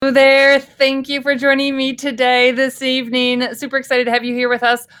Hello there. Thank you for joining me today, this evening. Super excited to have you here with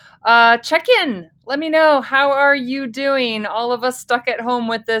us. Check in. Let me know, how are you doing? All of us stuck at home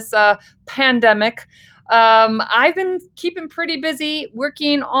with this pandemic. I've been keeping pretty busy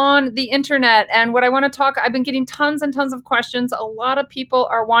working on the internet. And what I want to talk, I've been getting tons and tons of questions. A lot of people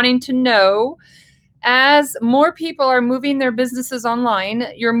are wanting to know, as more people are moving their businesses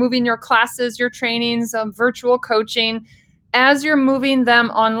online, you're moving your classes, your trainings, virtual coaching. As you're moving them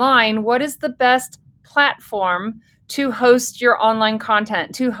online, what is the best platform to host your online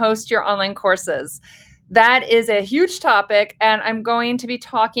content, to host your online courses? That is a huge topic, and I'm going to be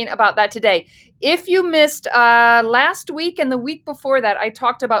talking about that today. If you missed last week and the week before that, I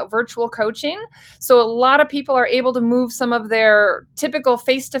talked about virtual coaching. So a lot of people are able to move some of their typical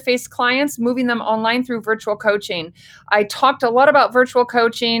face-to-face clients, moving them online through virtual coaching. I talked a lot about virtual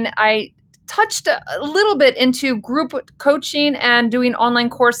coaching. I touched a little bit into group coaching and doing online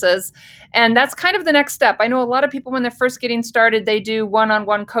courses. And that's kind of the next step. I know a lot of people, when they're first getting started, they do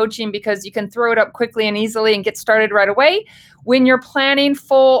one-on-one coaching because you can throw it up quickly and easily and get started right away. When you're planning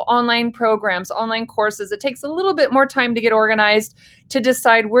full online programs, online courses, it takes a little bit more time to get organized, to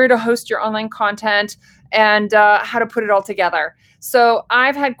decide where to host your online content and how to put it all together. So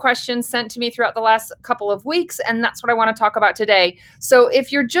I've had questions sent to me throughout the last couple of weeks, and that's what I want to talk about today. So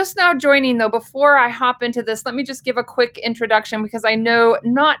if you're just now joining, though, before I hop into this, let me just give a quick introduction, because I know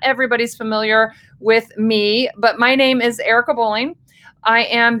not everybody's familiar with me, but my name is Erica Bowling. I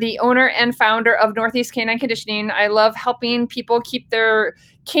am the owner and founder of Northeast Canine Conditioning. I love helping people keep their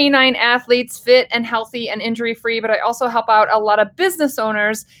canine athletes fit and healthy and injury-free, but I also help out a lot of business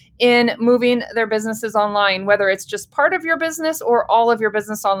owners in moving their businesses online, whether it's just part of your business or all of your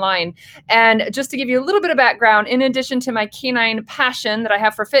business online. And just to give you a little bit of background, in addition to my canine passion that I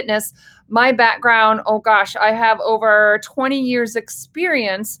have for fitness, my background, oh gosh, I have over 20 years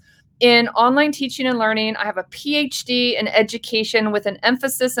experience in online teaching and learning. I have a PhD in education with an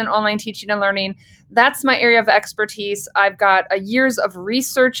emphasis in online teaching and learning. That's my area of expertise. I've got years of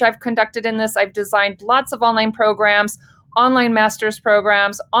research I've conducted in this. I've designed lots of online programs, online master's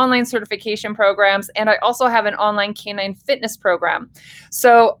programs, online certification programs, and I also have an online canine fitness program.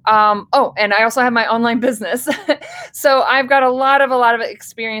 So, and I also have my online business. So I've got a lot of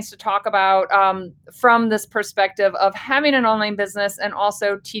experience to talk about from this perspective of having an online business and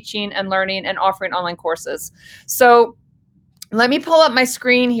also teaching and learning and offering online courses. So let me pull up my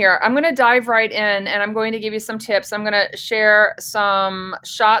screen here. I'm going to dive right in, and I'm going to give you some tips. I'm going to share some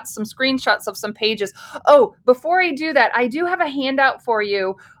shots, some screenshots of some pages. Oh, before I do that, I do have a handout for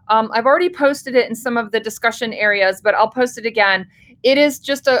you. I've already posted it in some of the discussion areas, but I'll post it again. It is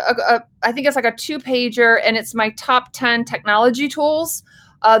just I think it's like a 2-pager, and it's my top 10 technology tools.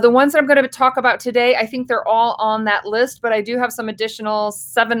 The ones that I'm going to talk about today, I think they're all on that list, but I do have some additional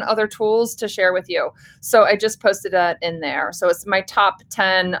 7 other tools to share with you. So I just posted that in there. So it's my top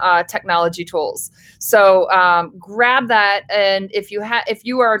 10 technology tools. So grab that. And if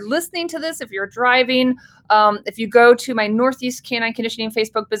you are listening to this, if you're driving, if you go to my Northeast Canine Conditioning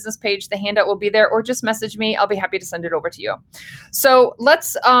Facebook business page, the handout will be there, or just message me. I'll be happy to send it over to you. So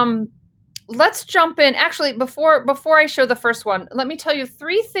let's jump in. Actually, before I show the first one, let me tell you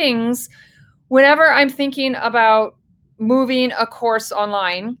 3 things whenever I'm thinking about moving a course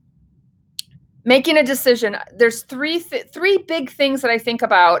online, making a decision. There's three big things that I think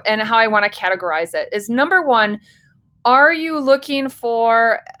about and how I want to categorize it. Is number 1, are you looking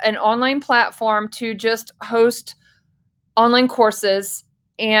for an online platform to just host online courses,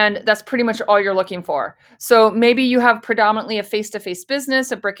 and that's pretty much all you're looking for? So maybe you have predominantly a face-to-face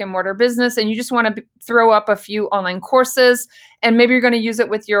business, a brick and mortar business, and you just want to throw up a few online courses, and maybe you're going to use it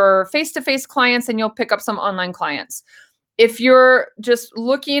with your face-to-face clients, and you'll pick up some online clients. If you're just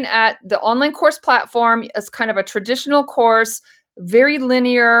looking at the online course platform as kind of a traditional course, very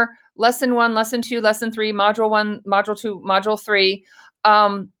linear, lesson 1, lesson 2, lesson 3, module 1, module 2, module 3,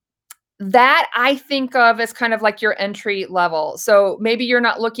 that I think of as kind of like your entry level. So maybe you're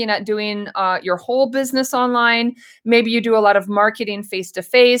not looking at doing your whole business online. Maybe you do a lot of marketing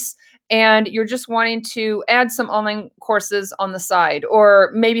face-to-face, and you're just wanting to add some online courses on the side, or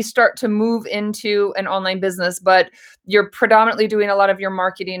maybe start to move into an online business, but you're predominantly doing a lot of your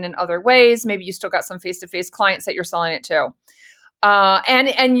marketing in other ways. Maybe you still got some face-to-face clients that you're selling it to.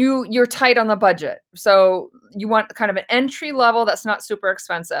 And you're tight on the budget. So you want kind of an entry level that's not super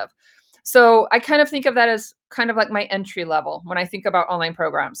expensive. So I kind of think of that as kind of like my entry level when I think about online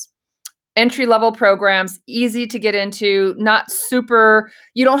programs. Entry level programs, easy to get into,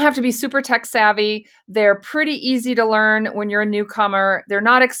 you don't have to be super tech savvy. They're pretty easy to learn when you're a newcomer. They're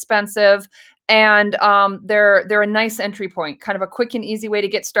not expensive. and they're a nice entry point, kind of a quick and easy way to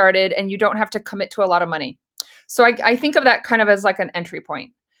get started, and you don't have to commit to a lot of money. So I think of that kind of as like an entry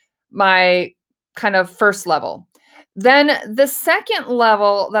point, my kind of first level. Then the second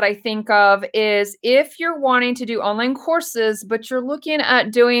level that I think of is if you're wanting to do online courses, but you're looking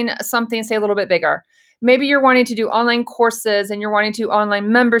at doing something, say, a little bit bigger. Maybe you're wanting to do online courses and you're wanting to do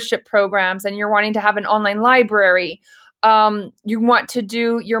online membership programs and you're wanting to have an online library. You want to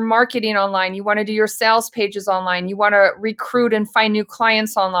do your marketing online. You want to do your sales pages online. You want to recruit and find new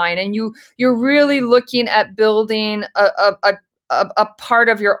clients online. And you're really looking at building a part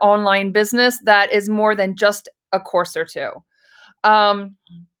of your online business that is more than just a course or two.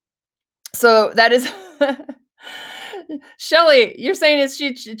 So that is Shelly, you're saying is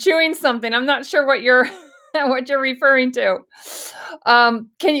she chewing something? I'm not sure what you're what you're referring to. Can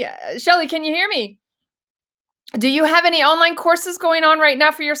you, Shelly? Can you hear me? Do you have any online courses going on right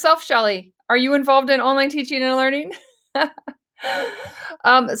now for yourself, Shelly? Are you involved in online teaching and learning?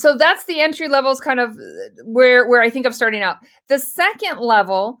 So that's the entry level is kind of where I think of starting out. The second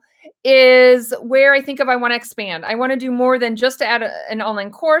level is where I think of I want to expand. I want to do more than just to add an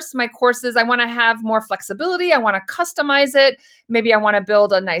online course. My courses, I want to have more flexibility. I want to customize it. Maybe I want to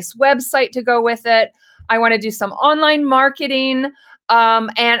build a nice website to go with it. I want to do some online marketing.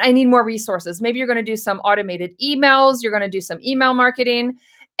 And I need more resources. Maybe you're going to do some automated emails. You're going to do some email marketing.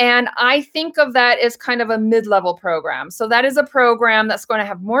 And I think of that as kind of a mid-level program. So that is a program that's going to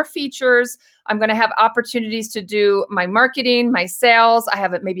have more features. I'm going to have opportunities to do my marketing, my sales. I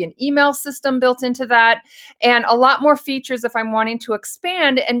have maybe an email system built into that, and a lot more features if I'm wanting to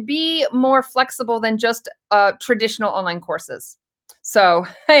expand and be more flexible than just traditional online courses. So,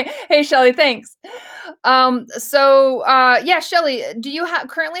 hey, Shelly, thanks. Yeah, Shelly, do you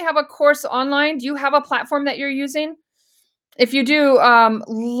currently have a course online? Do you have a platform that you're using? If you do,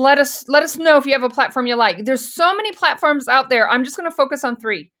 let us know if you have a platform you like. There's so many platforms out there. I'm just going to focus on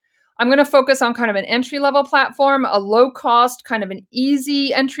 3. I'm going to focus on kind of an entry-level platform, a low-cost, kind of an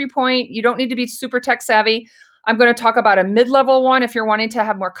easy entry point. You don't need to be super tech savvy. I'm going to talk about a mid-level one if you're wanting to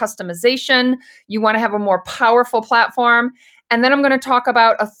have more customization. You want to have a more powerful platform. And then I'm going to talk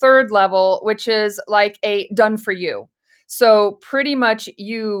about a third level, which is like a done for you. So pretty much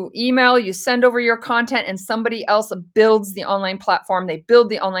you email, you send over your content, and somebody else builds the online platform. They build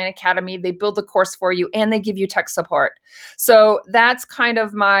the online academy, they build the course for you, and they give you tech support. So that's kind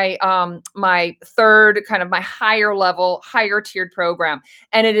of my my third, kind of my higher level, higher tiered program.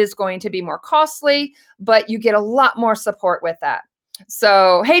 And it is going to be more costly, but you get a lot more support with that.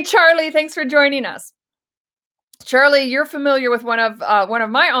 So, hey, Charlie, thanks for joining us. Charlie, you're familiar with one of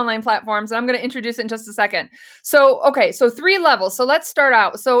my online platforms, and I'm going to introduce it in just a second. So, okay, so 3 levels. So let's start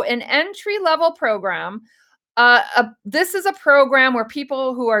out. So an entry level program. This is a program where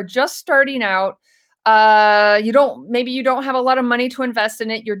people who are just starting out, maybe you don't have a lot of money to invest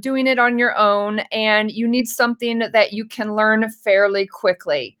in it. You're doing it on your own, and you need something that you can learn fairly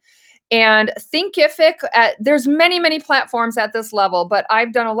quickly. And Thinkific, there's many platforms at this level, but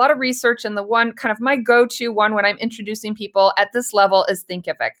I've done a lot of research, and the one kind of my go-to one when I'm introducing people at this level is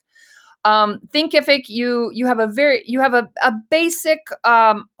Thinkific. Thinkific, you have a basic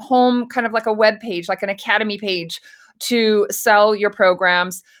home, kind of like a web page, like an academy page to sell your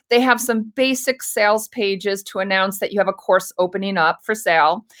programs. They have some basic sales pages to announce that you have a course opening up for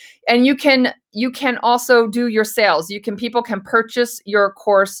sale. And you can also do your sales. People can purchase your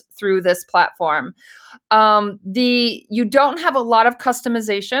course through this platform. You don't have a lot of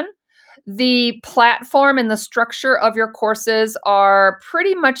customization. The platform and the structure of your courses are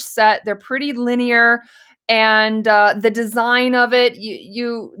pretty much set. They're pretty linear. And the design of it,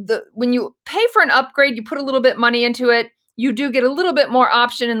 when you pay for an upgrade, you put a little bit money into it. You do get a little bit more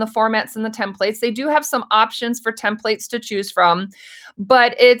option in the formats and the templates. They do have some options for templates to choose from,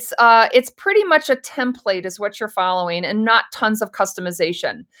 but it's pretty much a template is what you're following, and not tons of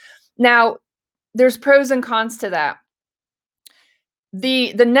customization. Now, there's pros and cons to that.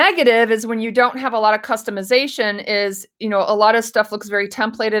 The negative is when you don't have a lot of customization is, a lot of stuff looks very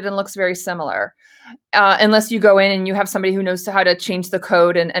templated and looks very similar. Unless you go in and you have somebody who knows how to change the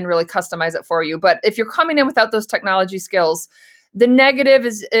code and really customize it for you. But if you're coming in without those technology skills, the negative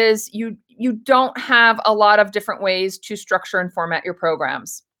is you don't have a lot of different ways to structure and format your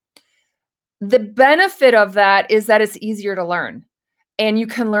programs. The benefit of that is that it's easier to learn, and you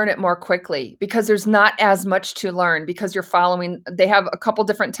can learn it more quickly because there's not as much to learn, because they have a couple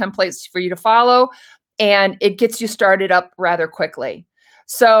different templates for you to follow, and it gets you started up rather quickly.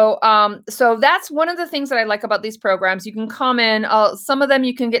 So that's one of the things that I like about these programs. You can come in, some of them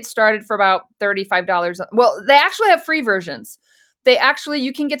you can get started for about $35. Well, they actually have free versions.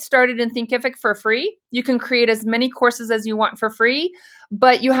 You can get started in Thinkific for free. You can create as many courses as you want for free,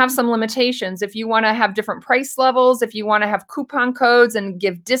 but you have some limitations. If you want to have different price levels, if you want to have coupon codes and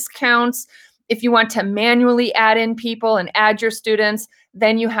give discounts, if you want to manually add in people and add your students,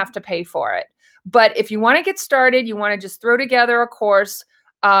 then you have to pay for it. But if you want to get started, you want to just throw together a course,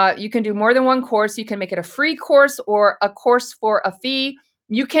 you can do more than one course. You can make it a free course or a course for a fee.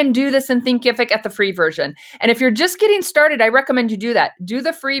 You can do this in Thinkific at the free version. And if you're just getting started, I recommend you do that. Do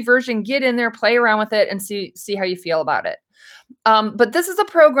the free version, get in there, play around with it, and see how you feel about it. But this is a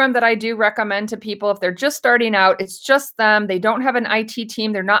program that I do recommend to people if they're just starting out. It's just them. They don't have an IT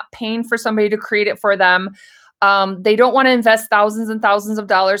team. They're not paying for somebody to create it for them. They don't want to invest thousands and thousands of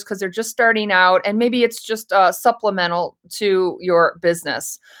dollars because they're just starting out, and maybe it's just supplemental to your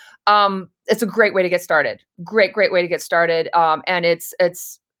business. It's a great way to get started. Great way to get started. And it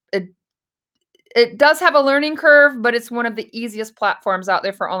does have a learning curve, but it's one of the easiest platforms out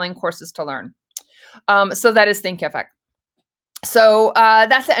there for online courses to learn. So that is Thinkific. So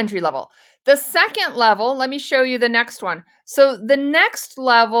that's the entry level. The second level, let me show you the next one. So the next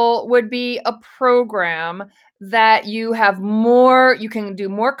level would be a program that you can do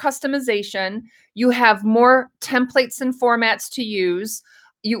more customization. You have more templates and formats to use.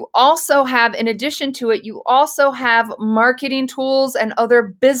 You also have, in addition to it, you also have marketing tools and other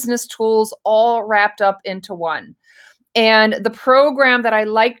business tools all wrapped up into one. And the program that I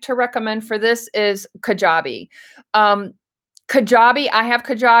like to recommend for this is Kajabi. Kajabi, I have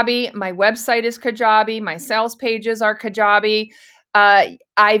Kajabi. My website is Kajabi. My sales pages are Kajabi.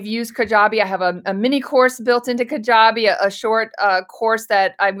 I've used Kajabi. I have a mini course built into Kajabi, a short course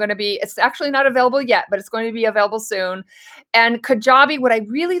that it's actually not available yet, but it's going to be available soon. And Kajabi, what I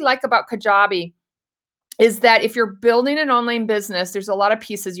really like about Kajabi is that if you're building an online business, there's a lot of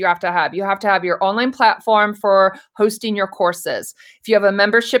pieces you have to have. You have to have your online platform for hosting your courses. If you have a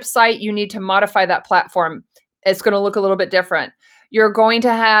membership site, you need to modify that platform. It's going to look a little bit different. You're going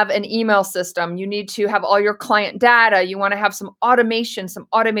to have an email system. You need to have all your client data. You want to have some automation, some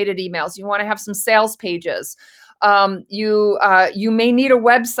automated emails. You want to have some sales pages. You may need a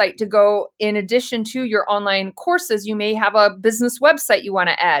website to go in addition to your online courses. You may have a business website you want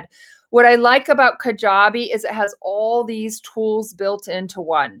to add. What I like about Kajabi is it has all these tools built into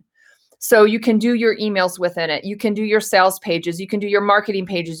one. So you can do your emails within it. You can do your sales pages. You can do your marketing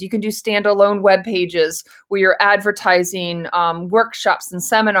pages. You can do standalone web pages where you're advertising workshops and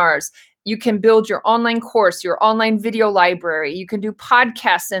seminars. You can build your online course, your online video library. You can do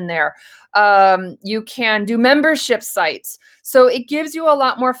podcasts in there. You can do membership sites. So it gives you a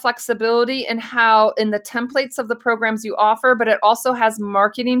lot more flexibility in the templates of the programs you offer, but it also has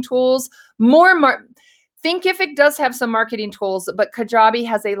marketing tools. Thinkific does have some marketing tools, but Kajabi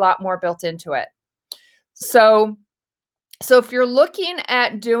has a lot more built into it. So if you're looking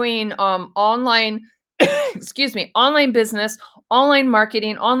at doing online, online business, online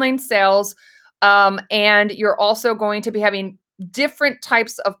marketing, online sales, and you're also going to be having different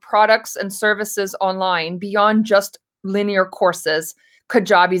types of products and services online beyond just linear courses,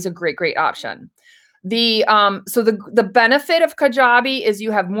 Kajabi is a great option. The benefit of Kajabi is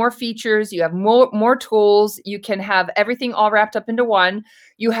you have more features, you have more tools, you can have everything all wrapped up into one.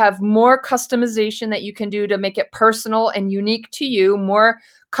 You have more customization that you can do to make it personal and unique to you, more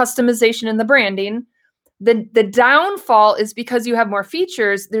customization in the branding. The downfall is because you have more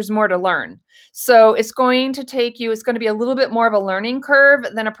features, there's more to learn. So it's going to be a little bit more of a learning curve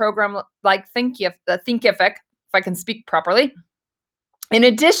than a program like Thinkific, if I can speak properly. In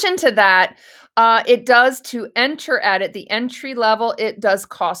addition to that, it does, to enter at the entry level, it does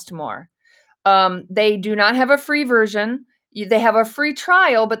cost more. They do not have a free version. They have a free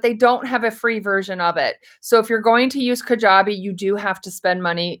trial, but they don't have a free version of it. So if you're going to use Kajabi, you do have to spend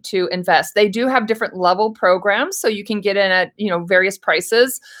money to invest. They do have different level programs, so you can get in at various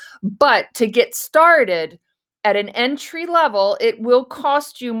prices. But to get started at an entry level, it will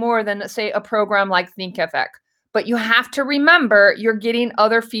cost you more than, say, a program like Thinkific. But you have to remember you're getting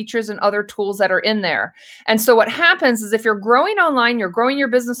other features and other tools that are in there. And so what happens is if you're growing online, you're growing your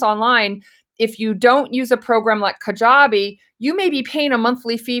business online, if you don't use a program like Kajabi, you may be paying a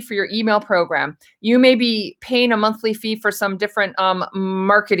monthly fee for your email program. You may be paying a monthly fee for some different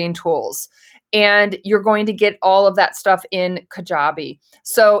marketing tools. And you're going to get all of that stuff in Kajabi.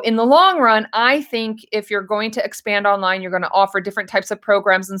 So in the long run, I think if you're going to expand online, you're going to offer different types of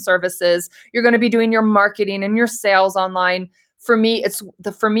programs and services. You're going to be doing your marketing and your sales online. For me,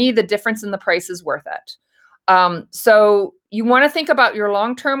 the difference in the price is worth it. So you want to think about your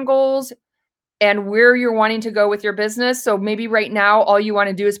long-term goals and where you're wanting to go with your business. So maybe right now, all you want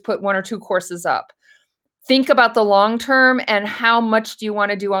to do is put 1 or 2 courses up. Think about the long term and how much do you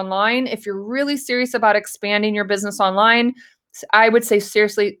want to do online. If you're really serious about expanding your business online, I would say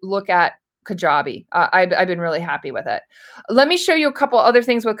seriously look at Kajabi. I've been really happy with it. Let me show you a couple other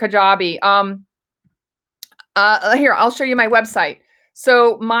things with Kajabi. Here, I'll show you my website.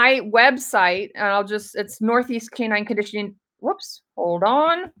 So my website, and it's Northeast Canine Conditioning. Whoops, hold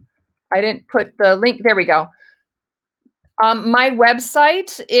on. I didn't put the link. There we go. My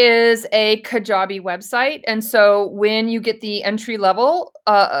website is a Kajabi website, and so when you get the entry level,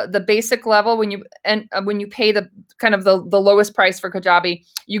 the basic level, when you pay the kind of the lowest price for Kajabi,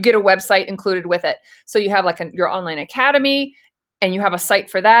 you get a website included with it. So you have like your online academy, and you have a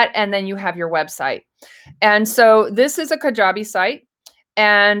site for that, and then you have your website. And so this is a Kajabi site.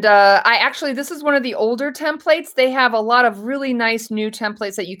 And this is one of the older templates. They have a lot of really nice new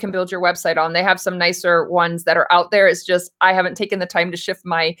templates that you can build your website on. They have some nicer ones that are out there. It's just, I haven't taken the time to shift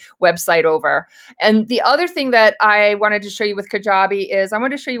my website over. And the other thing that I wanted to show you with Kajabi is I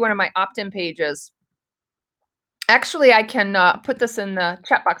want to show you one of my opt-in pages. Actually, I can put this in the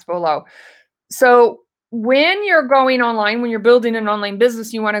chat box below. So when you're going online, when you're building an online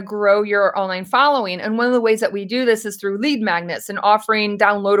business, you want to grow your online following. And one of the ways that we do this is through lead magnets and offering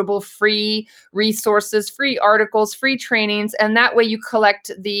downloadable free resources, free articles, free trainings. And that way you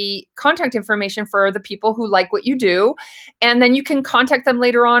collect the contact information for the people who like what you do. And then you can contact them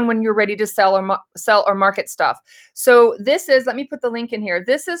later on when you're ready to sell or market stuff. So this is, let me put the link in here.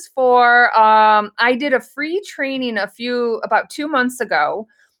 This is for, I did a free training about 2 months ago.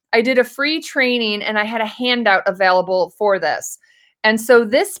 I did a free training and I had a handout available for this. And so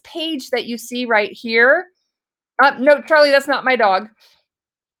this page that you see right here, no, Charlie, that's not my dog.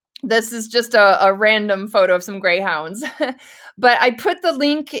 This is just a random photo of some greyhounds. But I put the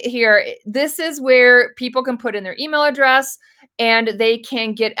link here. This is where people can put in their email address and they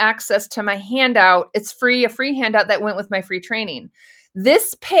can get access to my handout. It's free, a free handout that went with my free training.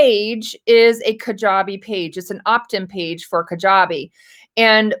 This page is a Kajabi page. It's an opt-in page for Kajabi.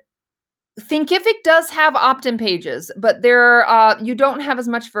 And Thinkific does have opt-in pages, but you don't have as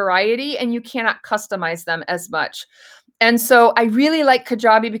much variety and you cannot customize them as much. And so I really like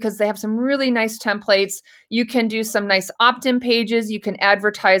Kajabi because they have some really nice templates. You can do some nice opt-in pages. You can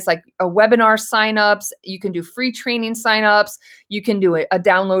advertise like a webinar signups. You can do free training signups. You can do a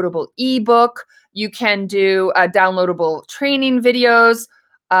downloadable ebook. You can do downloadable training videos,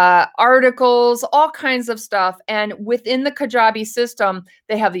 articles, all kinds of stuff. And within the Kajabi system,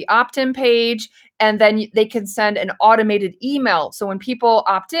 they have the opt-in page, and then they can send an automated email. So when people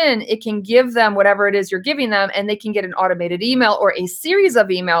opt in, it can give them whatever it is you're giving them, and they can get an automated email or a series of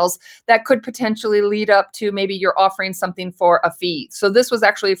emails that could potentially lead up to maybe you're offering something for a fee. So this was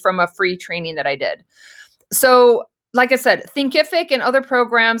actually from a free training that I did. So like I said, Thinkific and other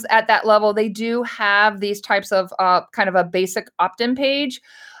programs at that level, they do have these types of kind of a basic opt-in page,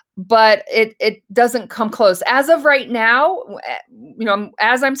 but it doesn't come close. As of right now,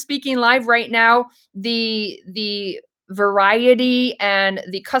 as I'm speaking live right now, the variety and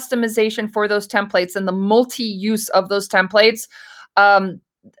the customization for those templates and the multi-use of those templates,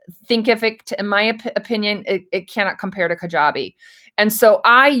 Thinkific, in my opinion, it cannot compare to Kajabi. And so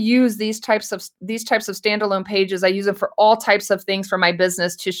I use these types of standalone pages. I use them for all types of things for my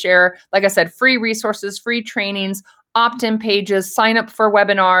business to share, like I said, free resources, free trainings, opt-in pages, sign up for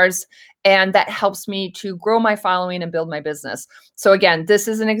webinars, and that helps me to grow my following and build my business. So again, this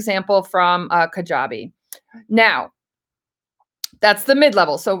is an example from Kajabi. Now, that's the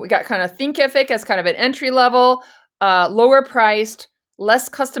mid-level. So we got kind of Thinkific as kind of an entry level, lower priced, less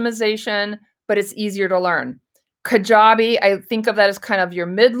customization, but it's easier to learn. Kajabi, I think of that as kind of your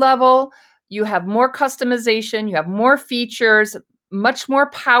mid-level. You have more customization, you have more features, much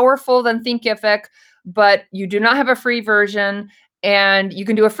more powerful than Thinkific, but you do not have a free version, and you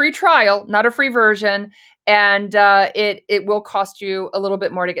can do a free trial, not a free version, and it will cost you a little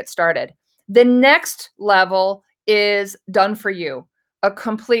bit more to get started. The next level is done for you, a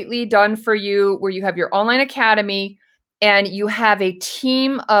completely done for you, where you have your online academy, and you have a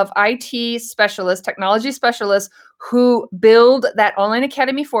team of IT specialists, technology specialists, who build that online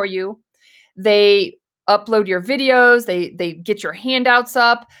academy for you. They upload your videos, they get your handouts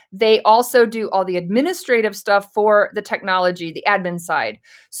up. They also do all the administrative stuff for the technology, the admin side.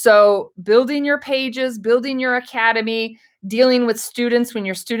 So building your pages, building your academy, dealing with students when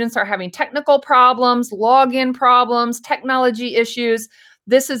your students are having technical problems, login problems, technology issues.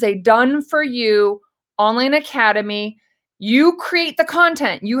 This is a done for you online academy. You create the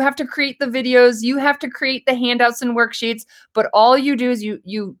content. You have to create the videos. You have to create the handouts and worksheets. But all you do is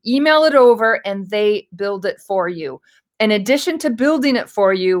you email it over and they build it for you. In addition to building it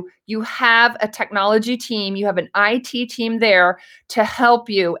for you, you have a technology team, you have an IT team there to help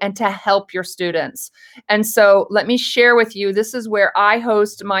you and to help your students. And so let me share with you, this is where I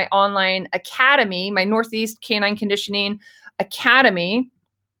host my online academy, my Northeast Canine Conditioning Academy.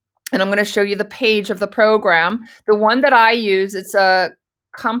 And I'm going to show you the page of the program. The one that I use, it's a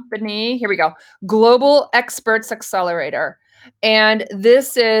company, here we go, Global Experts Accelerator. And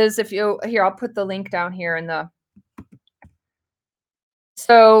this is, here, I'll put the link down here in the,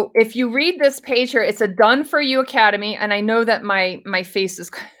 so if you read this page here, it's a done for you academy. And I know that my face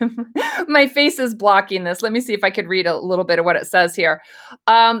is, my face is blocking this. Let me see if I could read a little bit of what it says here.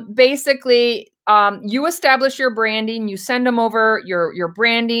 Basically, you establish your branding, you send them over your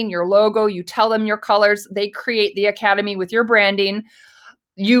branding, your logo, you tell them your colors, they create the academy with your branding.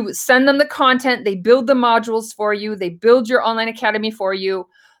 You send them the content, they build the modules for you, they build your online academy for you.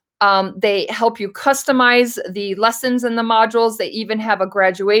 They help you customize the lessons and the modules. They even have a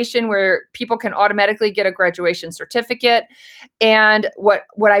graduation where people can automatically get a graduation certificate. And what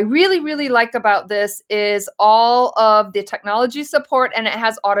I really, really like about this is all of the technology support, and it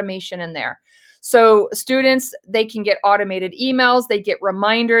has automation in there. So students, they can get automated emails, they get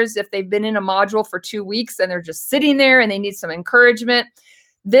reminders if they've been in a module for 2 weeks and they're just sitting there and they need some encouragement.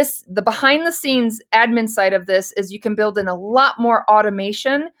 The behind the scenes admin side of this is you can build in a lot more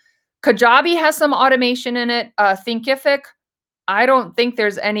automation. Kajabi has some automation in it. Thinkific, I don't think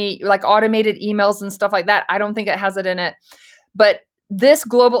there's any like automated emails and stuff like that. I don't think it has it in it. But this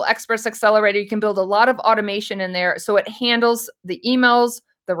Global Experts Accelerator, you can build a lot of automation in there. So it handles the emails,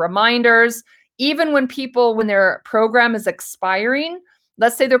 the reminders, even when their program is expiring.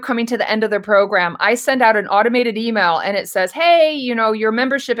 Let's say they're coming to the end of their program. I send out an automated email and it says, hey, your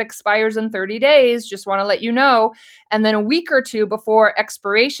membership expires in 30 days. Just want to let you know. And then a week or two before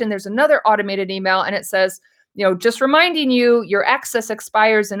expiration, there's another automated email and it says, just reminding you, your access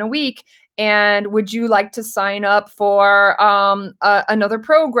expires in a week. And would you like to sign up for another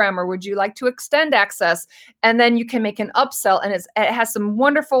program, or would you like to extend access? And then you can make an upsell, and it has some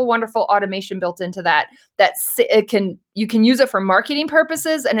wonderful, wonderful automation built into that. You can use it for marketing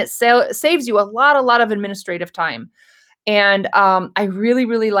purposes, and it saves you a lot of administrative time. And I really,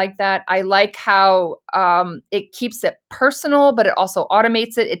 really like that. I like how it keeps it personal, but it also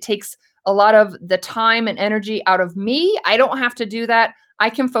automates it. It takes a lot of the time and energy out of me. I don't have to do that. I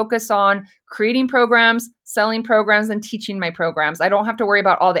can focus on creating programs, selling programs, and teaching my programs. I don't have to worry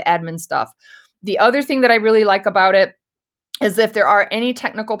about all the admin stuff. The other thing that I really like about it is if there are any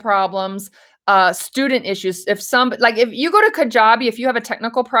technical problems, student issues. If you go to Kajabi, if you have a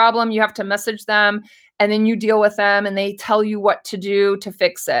technical problem, you have to message them and then you deal with them and they tell you what to do to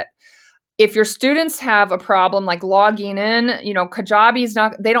fix it. If your students have a problem like logging in, Kajabi's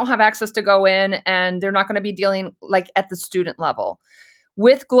they don't have access to go in, and they're not going to be dealing like at the student level.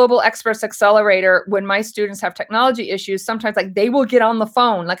 With Global Experts Accelerator, when my students have technology issues, sometimes like they will get on the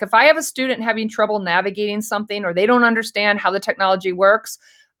phone. Like if I have a student having trouble navigating something or they don't understand how the technology works,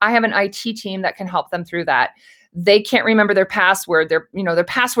 I have an IT team that can help them through that. They can't remember their password. Their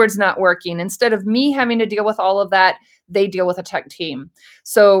password's not working. Instead of me having to deal with all of that, they deal with a tech team.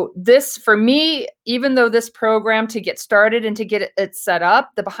 So this, for me, even though this program, to get started and to get it set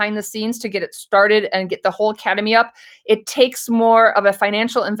up, the behind the scenes to get it started and get the whole academy up, it takes more of a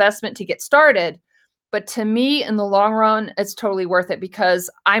financial investment to get started. But to me, in the long run, it's totally worth it because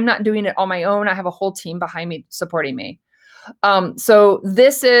I'm not doing it on my own. I have a whole team behind me supporting me. So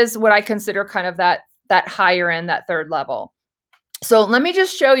this is what I consider kind of that higher end, that third level. So let me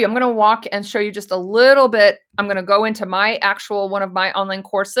just show you. I'm going to walk and show you just a little bit. I'm going to go into one of my online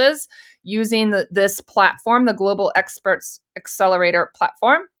courses using this platform, the Global Experts Accelerator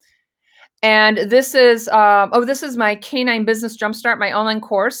platform. And this is, this is my Canine Business Jumpstart, my online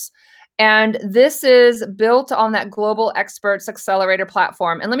course. And this is built on that Global Experts Accelerator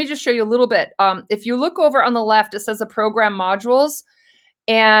platform. And let me just show you a little bit. If you look over on the left, it says the program modules.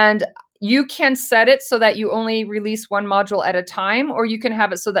 And you can set it so that you only release one module at a time, or you can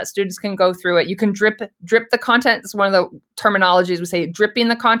have it so that students can go through it. You can drip the content. It's one of the terminologies we say, dripping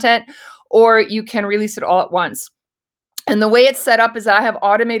the content, or you can release it all at once. And the way it's set up is that I have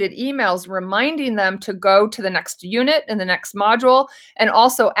automated emails reminding them to go to the next unit and the next module. And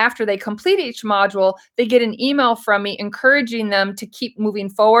also after they complete each module, they get an email from me encouraging them to keep moving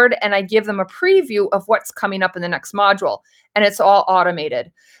forward. And I give them a preview of what's coming up in the next module. And it's all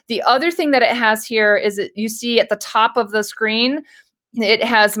automated. The other thing that it has here is that you see at the top of the screen, it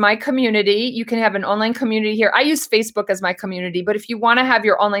has my community. You can have an online community here. I use Facebook as my community, but if you want to have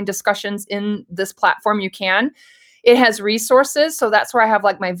your online discussions in this platform, you can. It has resources. So that's where I have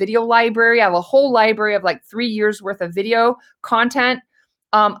like my video library. I have a whole library of like 3 years worth of video content.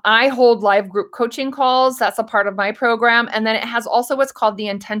 I hold live group coaching calls. That's a part of my program. And then it has also what's called the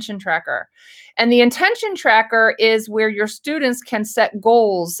intention tracker. And the intention tracker is where your students can set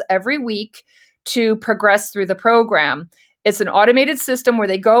goals every week to progress through the program. It's an automated system where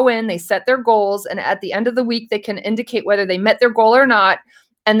they go in, they set their goals, and at the end of the week, they can indicate whether they met their goal or not.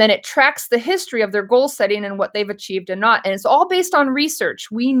 And then it tracks the history of their goal setting and what they've achieved and not. And it's all based on research.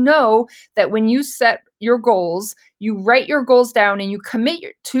 We know that when you set your goals, you write your goals down and you commit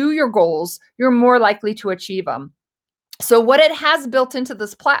to your goals, you're more likely to achieve them. So what it has built into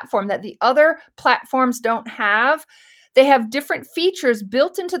this platform that the other platforms don't have, they have different features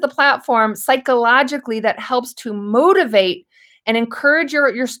built into the platform psychologically that helps to motivate and encourage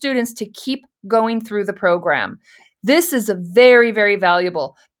your students to keep going through the program. This is a very, very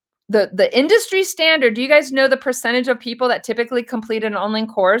valuable. The industry standard, do you guys know the percentage of people that typically complete an online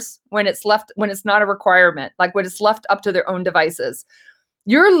course when it's not a requirement, like when it's left up to their own devices?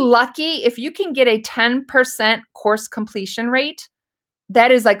 You're lucky if you can get a 10% course completion rate.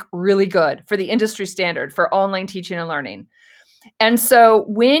 That is like really good for the industry standard for online teaching and learning. And so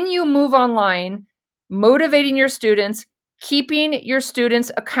when you move online, motivating your students, keeping your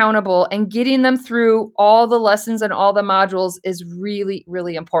students accountable and getting them through all the lessons and all the modules is really,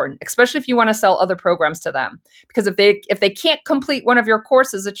 really important, especially if you want to sell other programs to them. Because if they can't complete one of your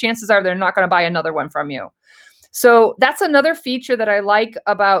courses, the chances are they're not going to buy another one from you. So that's another feature that I like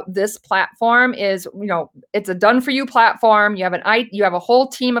about this platform is, it's a done for you platform. You have a whole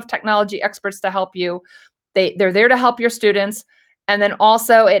team of technology experts to help you. They're there to help your students. And then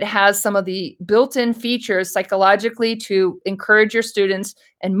also it has some of the built-in features psychologically to encourage your students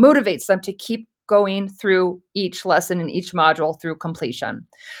and motivates them to keep going through each lesson and each module through completion.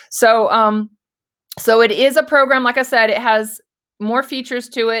 So it is a program, like I said, it has more features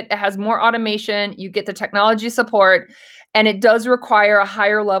to it. It has more automation. You get the technology support, and it does require a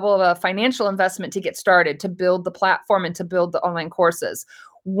higher level of a financial investment to get started, to build the platform and to build the online courses.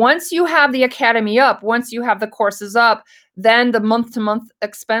 Once you have the academy up, once you have the courses up, then the month-to-month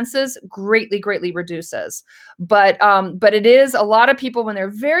expenses greatly, greatly reduces. But it is a lot of people when they're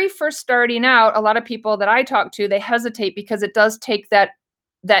very first starting out, a lot of people that I talk to, they hesitate because it does take that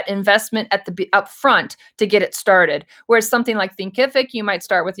investment at the up front to get it started. Whereas something like Thinkific, you might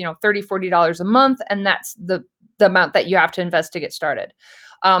start with, $30, $40 a month, and that's the amount that you have to invest to get started.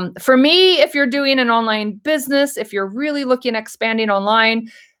 For me, if you're doing an online business, if you're really looking at expanding online,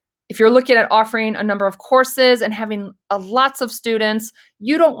 if you're looking at offering a number of courses and having lots of students,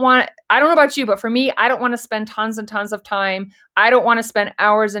 I don't know about you, but for me, I don't want to spend tons and tons of time. I don't want to spend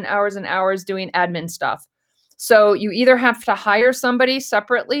hours and hours and hours doing admin stuff. So you either have to hire somebody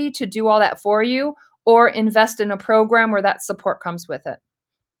separately to do all that for you or invest in a program where that support comes with it.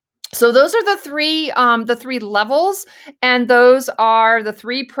 So those are the three levels, and those are the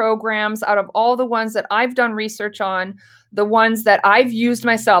three programs out of all the ones that I've done research on, the ones that I've used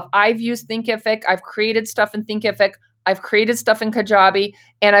myself. I've used Thinkific. I've created stuff in Thinkific. I've created stuff in Kajabi,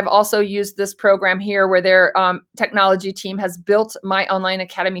 and I've also used this program here where their technology team has built my online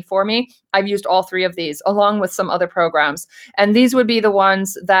academy for me. I've used all three of these along with some other programs. And these would be the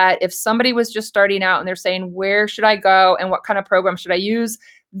ones that if somebody was just starting out and they're saying, where should I go and what kind of program should I use?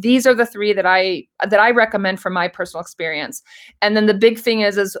 These are the three that I recommend from my personal experience. And then the big thing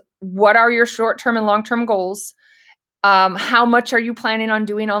is what are your short-term and long-term goals? How much are you planning on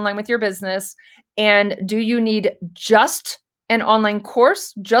doing online with your business? And do you need just an online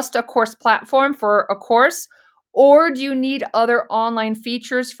course, just a course platform for a course? Or do you need other online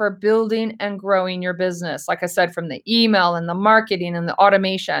features for building and growing your business? Like I said, from the email and the marketing and the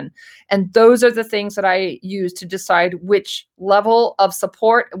automation. And those are the things that I use to decide which level of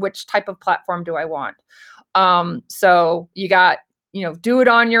support, which type of platform do I want. So you got, do it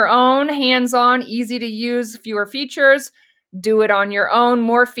on your own, hands-on, easy to use, fewer features. Do it on your own,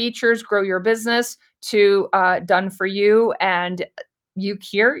 more features, grow your business, to done for you. And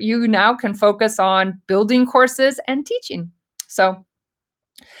you now can focus on building courses and teaching. So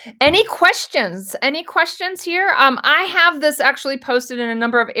any questions here? I have this actually posted in a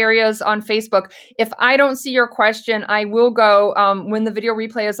number of areas on Facebook. If I don't see your question, I will go, when the video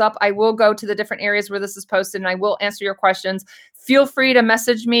replay is up, I will go to the different areas where this is posted and I will answer your questions. Feel free to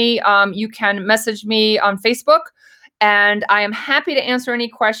message me. You can message me on Facebook, and I am happy to answer any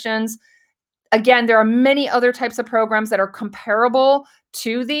questions. Again, there are many other types of programs that are comparable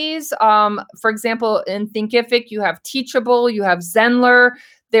to these. For example, in Thinkific, you have Teachable, you have Zenler.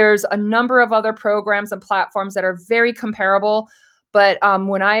 There's a number of other programs and platforms that are very comparable. But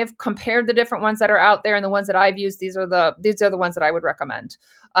when I have compared the different ones that are out there and the ones that I've used, these are the ones that I would recommend.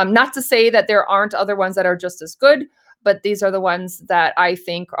 Not to say that there aren't other ones that are just as good, but these are the ones that I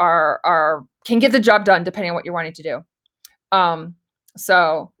think are can get the job done depending on what you're wanting to do.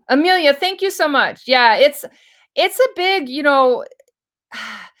 So Amelia, thank you so much. Yeah, it's a big,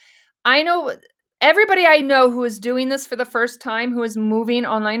 I know everybody I know who is doing this for the first time, who is moving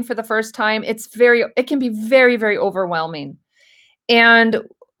online for the first time, it can be very, very overwhelming. And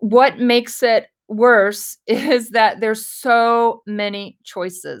what makes it worse is that there's so many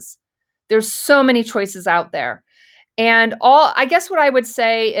choices. There's so many choices out there. And I guess what I would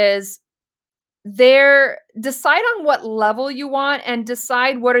say is decide on what level you want and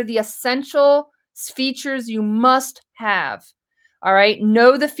decide what are the essential features you must have. All right.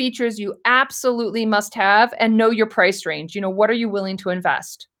 Know the features you absolutely must have and know your price range. What are you willing to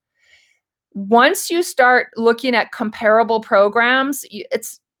invest? Once you start looking at comparable programs,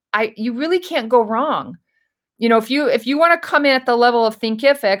 you really can't go wrong. If you want to come in at the level of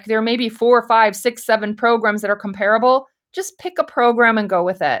Thinkific, there may be 4, 5, 6, 7 programs that are comparable. Just pick a program and go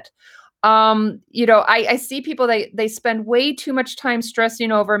with it. I see people, they spend way too much time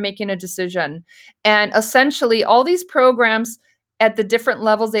stressing over making a decision. And essentially all these programs at the different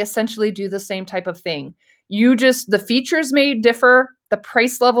levels, they essentially do the same type of thing. The features may differ, the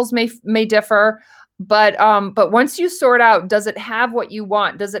price levels may differ, but once you sort out, does it have what you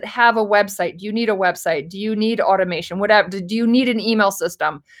want? Does it have a website? Do you need a website? Do you need automation? Whatever. Do you need an email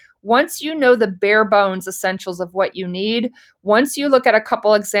system? Once you know the bare bones essentials of what you need, once you look at a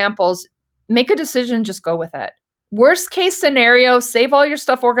couple examples, make a decision, just go with it. Worst case scenario, save all your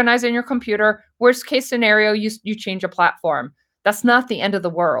stuff organized in your computer. Worst case scenario, you change a platform. That's not the end of the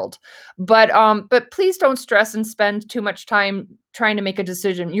world. But please don't stress and spend too much time trying to make a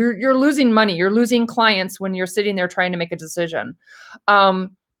decision. You're losing money. You're losing clients when you're sitting there trying to make a decision.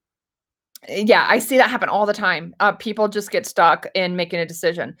 Yeah, I see that happen all the time. People just get stuck in making a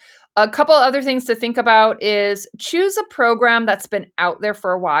decision. A couple other things to think about is choose a program that's been out there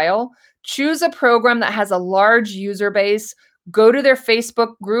for a while. Choose a program that has a large user base. Go to their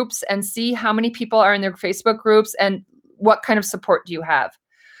Facebook groups and see how many people are in their Facebook groups and what kind of support do you have.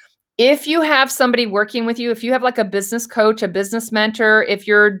 If you have somebody working with you, if you have like a business coach, a business mentor, if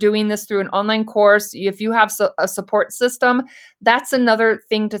you're doing this through an online course, if you have a support system, that's another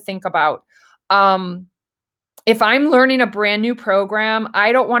thing to think about. If I'm learning a brand new program,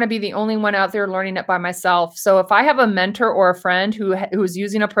 I don't want to be the only one out there learning it by myself. So if I have a mentor or a friend who's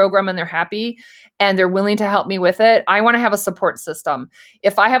using a program and they're happy and they're willing to help me with it, I want to have a support system.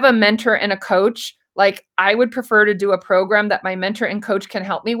 If I have a mentor and a coach, like I would prefer to do a program that my mentor and coach can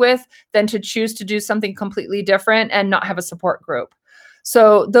help me with than to choose to do something completely different and not have a support group.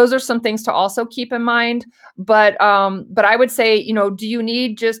 So those are some things to also keep in mind. But I would say, do you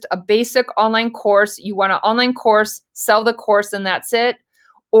need just a basic online course? You want an online course, sell the course, and that's it?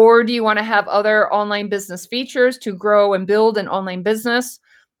 Or do you want to have other online business features to grow and build an online business?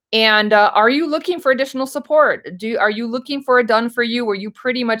 And are you looking for additional support? Are you looking for a done for you where you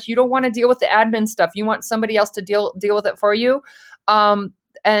don't want to deal with the admin stuff? You want somebody else to deal with it for you?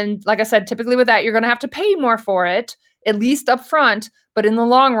 And like I said, typically with that, you're going to have to pay more for it, at least up front. But in the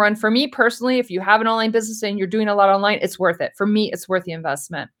long run, for me personally, if you have an online business and you're doing a lot online, it's worth it. For me, it's worth the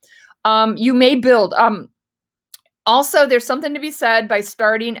investment. You may build. Also, there's something to be said by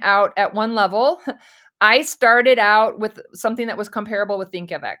starting out at one level. I started out with something that was comparable with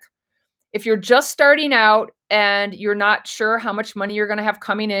Thinkific. If you're just starting out and you're not sure how much money you're going to have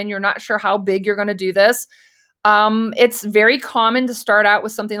coming in, you're not sure how big you're going to do this, it's very common to start out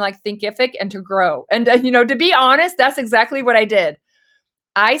with something like Thinkific and to grow. And, to be honest, that's exactly what I did.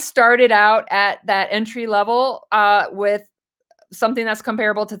 I started out at that entry level with something that's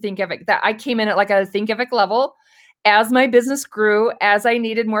comparable to Thinkific. That I came in at like a Thinkific level. As my business grew, as I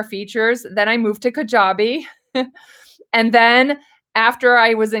needed more features, then I moved to Kajabi. And then after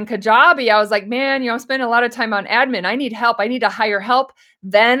I was in Kajabi, I was like, man, I'm spending a lot of time on admin. I need help. I need to hire help.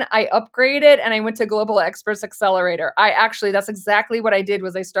 Then I upgraded and I went to Global Experts Accelerator. That's exactly what I did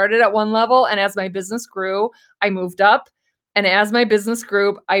was I started at one level, and as my business grew, I moved up. And as my business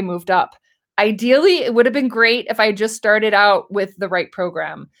grew, I moved up. Ideally, it would have been great if I just started out with the right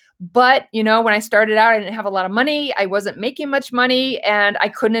program. But, when I started out, I didn't have a lot of money. I wasn't making much money and I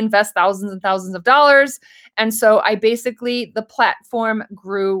couldn't invest thousands and thousands of dollars. And so the platform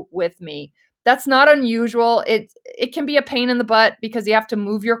grew with me. That's not unusual. It can be a pain in the butt because you have to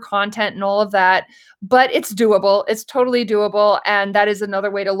move your content and all of that, but it's doable. It's totally doable. And that is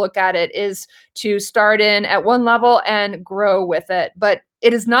another way to look at it, is to start in at one level and grow with it. But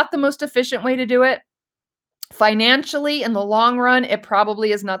it is not the most efficient way to do it. Financially, in the long run, it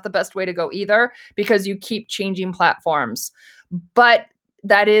probably is not the best way to go either because you keep changing platforms. But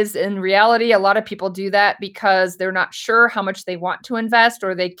that is in reality, a lot of people do that because they're not sure how much they want to invest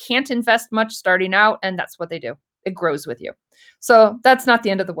or they can't invest much starting out, and that's what they do. It grows with you. So that's not the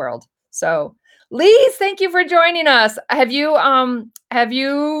end of the world. So Lise, thank you for joining us. Have you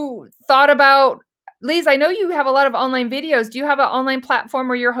thought about Lise, I know you have a lot of online videos. Do you have an online platform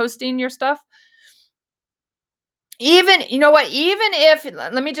where you're hosting your stuff? Even you know what? Even if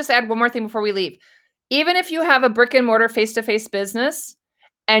let me just add one more thing before we leave. Even if you have a brick and mortar face-to-face business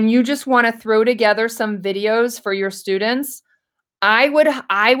and you just want to throw together some videos for your students, I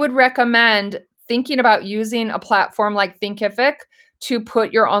would recommend thinking about using a platform like Thinkific to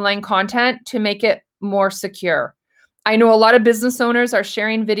put your online content to make it more secure. I know a lot of business owners are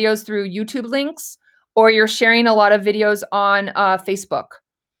sharing videos through YouTube links, or you're sharing a lot of videos on Facebook.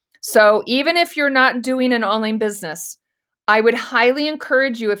 So even if you're not doing an online business, I would highly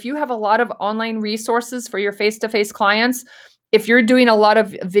encourage you, if you have a lot of online resources for your face-to-face clients, if you're doing a lot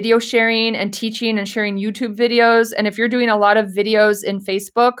of video sharing and teaching and sharing YouTube videos, and if you're doing a lot of videos in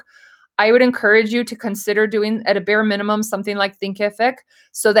Facebook, I would encourage you to consider doing at a bare minimum something like Thinkific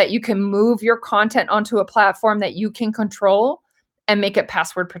so that you can move your content onto a platform that you can control and make it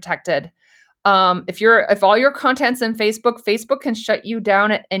password protected. If all your content's in Facebook, Facebook can shut you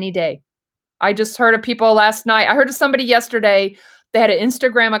down at any day. I just heard of people last night. I heard of somebody yesterday. They had an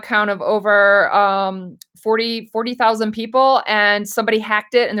Instagram account of over 40,000 people, and somebody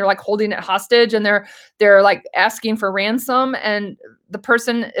hacked it, and they're like holding it hostage, and they're like asking for ransom. And the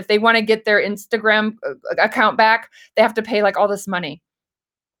person, if they want to get their Instagram account back, they have to pay like all this money.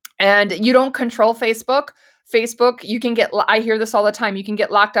 And you don't control Facebook. Facebook, you can get, I hear this all the time, you can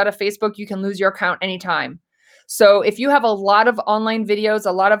get locked out of Facebook, you can lose your account anytime. So if you have a lot of online videos,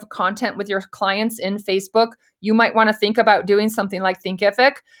 a lot of content with your clients in Facebook, you might want to think about doing something like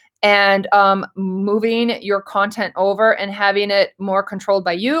Thinkific and moving your content over and having it more controlled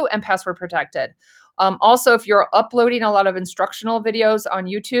by you and password protected. Also, if you're uploading a lot of instructional videos on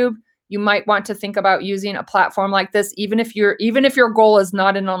YouTube, you might want to think about using a platform like this. Even if your goal is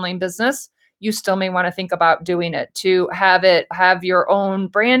not an online business, you still may want to think about doing it to have your own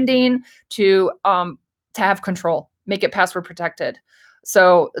branding, to have control, make it password protected.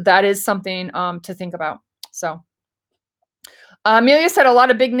 So that is something to think about. So Amelia said a lot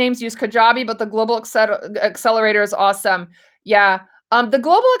of big names use Kajabi, but the Global Accelerator is awesome. Yeah. The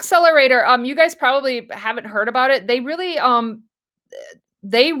Global Accelerator, you guys probably haven't heard about it. They really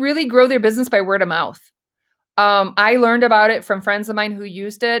grow their business by word of mouth. I learned about it from friends of mine who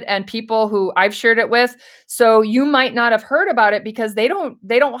used it and people who I've shared it with. So you might not have heard about it because they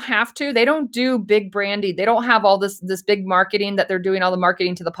don't have to. They don't do big branding. They don't have all this big marketing that they're doing, all the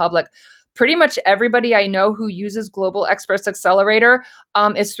marketing to the public. Pretty much everybody I know who uses Global Express Accelerator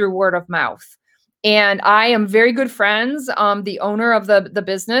is through word of mouth. And I am very good friends. The owner of the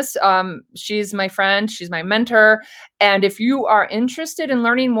business, she's my friend, she's my mentor. And if you are interested in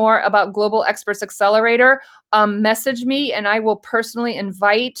learning more about Global Experts Accelerator, message me and I will personally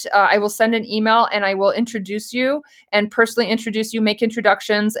invite, I will send an email and I will introduce you and personally introduce you, make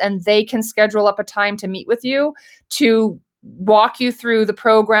introductions, and they can schedule up a time to meet with you to walk you through the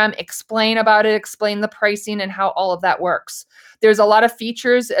program, explain about it, explain the pricing and how all of that works. There's a lot of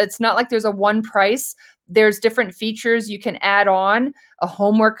features. It's not like there's a one price. There's different features you can add on, a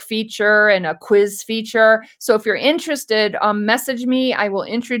homework feature and a quiz feature. So if you're interested, message me. I will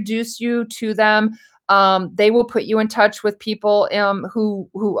introduce you to them. They will put you in touch with people who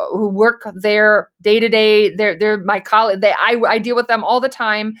work there day to day. They're my colleague. I deal with them all the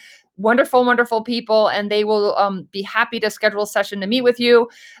time. Wonderful, wonderful people, and they will be happy to schedule a session to meet with you,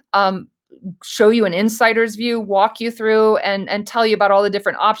 show you an insider's view, walk you through, and tell you about all the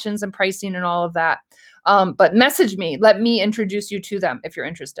different options and pricing and all of that. But message me. Let me introduce you to them if you're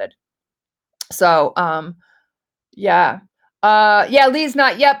interested. So, yeah. Yeah, Lee's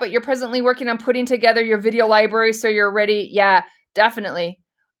not yet, but you're presently working on putting together your video library so you're ready. Yeah, definitely.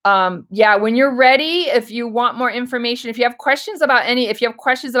 Yeah, when you're ready, if you want more information, if you have questions about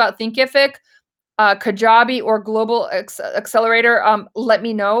Thinkific, Kajabi, or Global Accelerator, let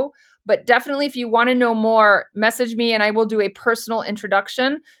me know. But definitely, if you want to know more, message me and I will do a personal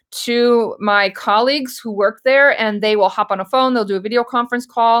introduction to my colleagues who work there, and they will hop on a phone, they'll do a video conference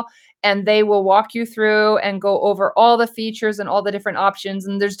call, and they will walk you through and go over all the features and all the different options,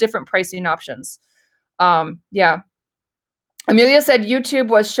 and there's different pricing options. Yeah. Amelia said YouTube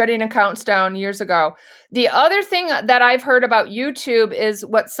was shutting accounts down years ago. The other thing that I've heard about YouTube is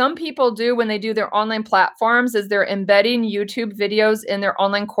what some people do when they do their online platforms is they're embedding YouTube videos in their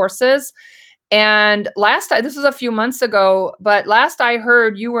online courses. And this was a few months ago, but last I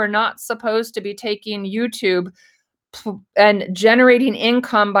heard, you were not supposed to be taking YouTube and generating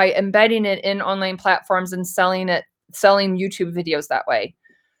income by embedding it in online platforms and selling YouTube videos that way.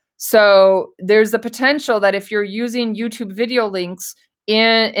 So there's the potential that if you're using YouTube video links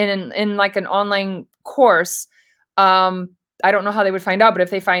in like an online course, I don't know how they would find out, but if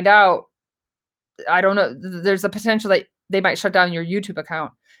they find out, I don't know, there's a potential that they might shut down your YouTube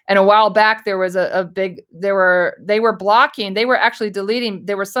account. And a while back, there was a big, they were blocking, they were actually deleting,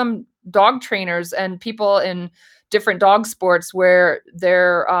 there were some dog trainers and people in different dog sports where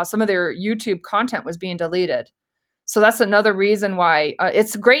some of their YouTube content was being deleted. So that's another reason why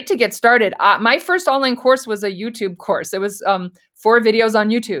it's great to get started. My first online course was a YouTube course. It was 4 videos on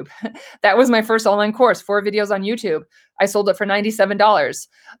YouTube. That was my first online course, 4 videos on YouTube. I sold it for $97.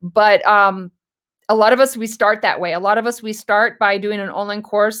 But a lot of us, we start that way. A lot of us, we start by doing an online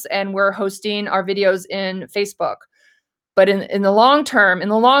course and we're hosting our videos in Facebook. But in the long term, in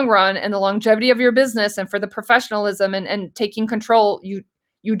the long run, and the longevity of your business and for the professionalism and taking control,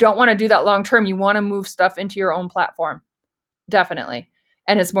 you don't want to do that long term. You want to move stuff into your own platform. Definitely.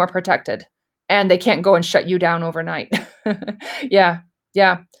 And it's more protected. And they can't go and shut you down overnight. Yeah.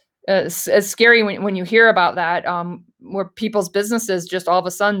 Yeah. It's scary when you hear about that, where people's businesses just all of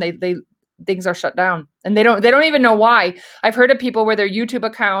a sudden they things are shut down and they don't even know why. I've heard of people where their YouTube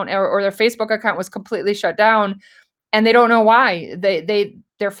account or their Facebook account was completely shut down and they don't know why.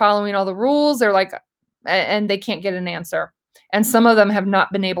 They're following all the rules. They're like, and they can't get an answer. And some of them have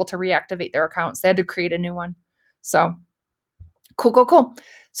not been able to reactivate their accounts. They had to create a new one. So cool.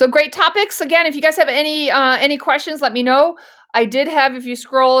 So great topics. Again, if you guys have any questions, let me know. I did have, if you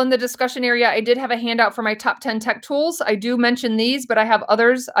scroll in the discussion area, I did have a handout for my top 10 tech tools. I do mention these, but I have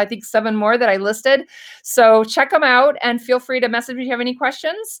others, I think 7 more that I listed. So check them out and feel free to message me if you have any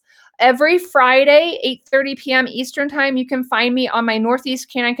questions. Every Friday, 8:30 p.m. Eastern time, you can find me on my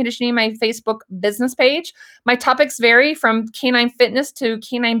Northeast Canine Conditioning, my Facebook business page. My topics vary from canine fitness to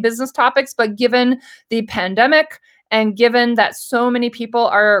canine business topics, but given the pandemic, and given that so many people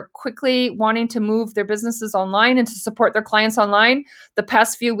are quickly wanting to move their businesses online and to support their clients online, the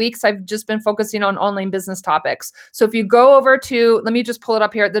past few weeks, I've just been focusing on online business topics. So if you go over to, let me just pull it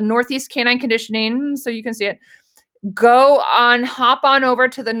up here, the Northeast Canine Conditioning, so you can see it. Hop on over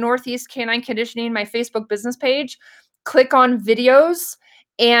to the Northeast Canine Conditioning, my Facebook business page, click on videos.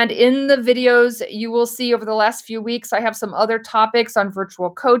 And in the videos, you will see over the last few weeks, I have some other topics on virtual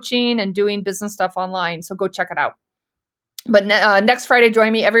coaching and doing business stuff online. So go check it out. But next Friday,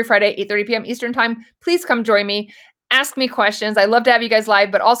 join me every Friday, 8:30 p.m. Eastern time. Please come join me. Ask me questions. I love to have you guys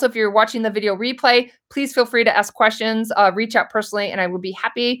live, but also if you're watching the video replay, please feel free to ask questions, reach out personally, and I will be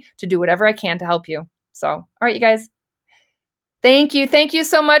happy to do whatever I can to help you. So, all right, you guys. Thank you. Thank you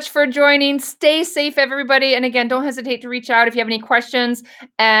so much for joining. Stay safe, everybody. And again, don't hesitate to reach out if you have any questions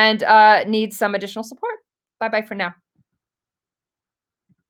and need some additional support. Bye-bye for now.